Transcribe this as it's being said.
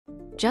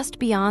just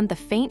beyond the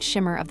faint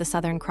shimmer of the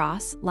Southern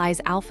Cross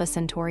lies Alpha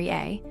Centauri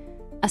A,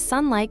 a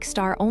sun-like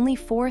star only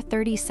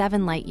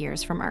 437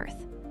 light-years from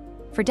Earth.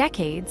 For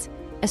decades,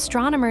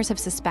 astronomers have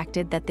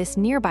suspected that this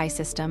nearby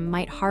system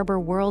might harbor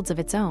worlds of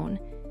its own,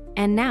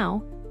 and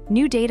now,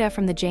 new data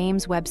from the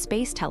James Webb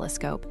Space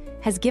Telescope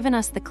has given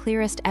us the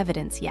clearest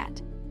evidence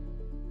yet.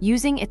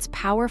 Using its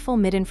powerful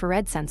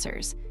mid-infrared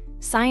sensors,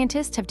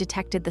 scientists have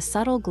detected the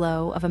subtle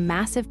glow of a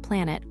massive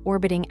planet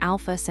orbiting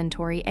Alpha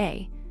Centauri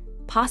A,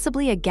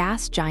 possibly a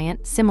gas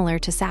giant similar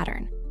to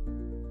Saturn.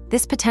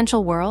 This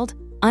potential world,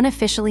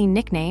 unofficially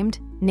nicknamed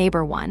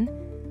Neighbor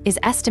 1, is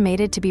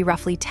estimated to be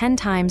roughly 10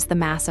 times the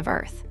mass of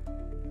Earth.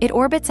 It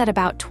orbits at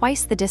about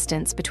twice the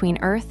distance between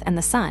Earth and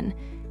the Sun,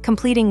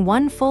 completing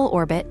one full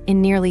orbit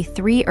in nearly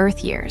 3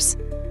 Earth years.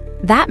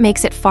 That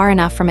makes it far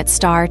enough from its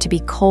star to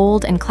be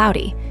cold and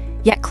cloudy,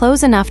 yet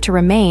close enough to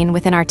remain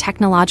within our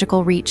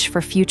technological reach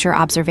for future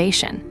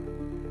observation.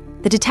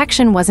 The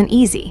detection wasn't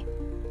easy.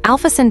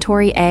 Alpha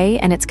Centauri A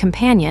and its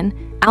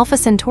companion, Alpha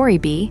Centauri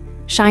B,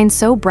 shine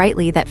so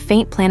brightly that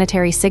faint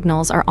planetary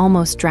signals are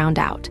almost drowned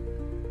out.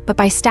 But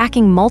by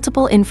stacking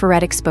multiple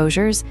infrared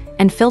exposures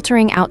and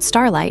filtering out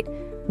starlight,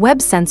 Webb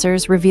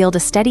sensors revealed a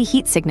steady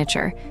heat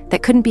signature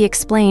that couldn't be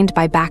explained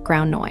by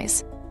background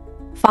noise.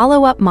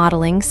 Follow-up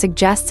modeling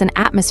suggests an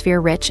atmosphere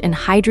rich in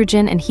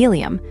hydrogen and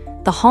helium,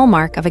 the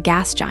hallmark of a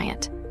gas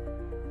giant.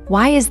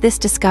 Why is this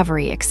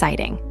discovery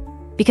exciting?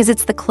 Because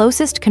it's the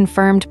closest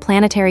confirmed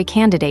planetary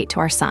candidate to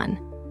our Sun.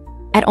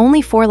 At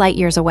only 4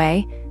 light-years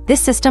away, this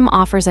system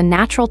offers a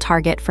natural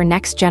target for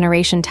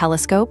next-generation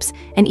telescopes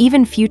and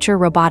even future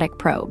robotic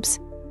probes.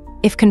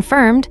 If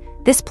confirmed,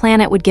 this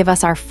planet would give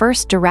us our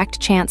first direct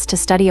chance to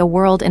study a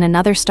world in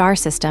another star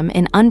system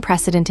in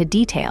unprecedented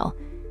detail.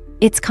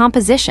 Its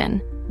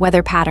composition,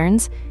 weather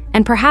patterns,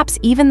 and perhaps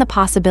even the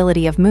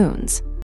possibility of moons.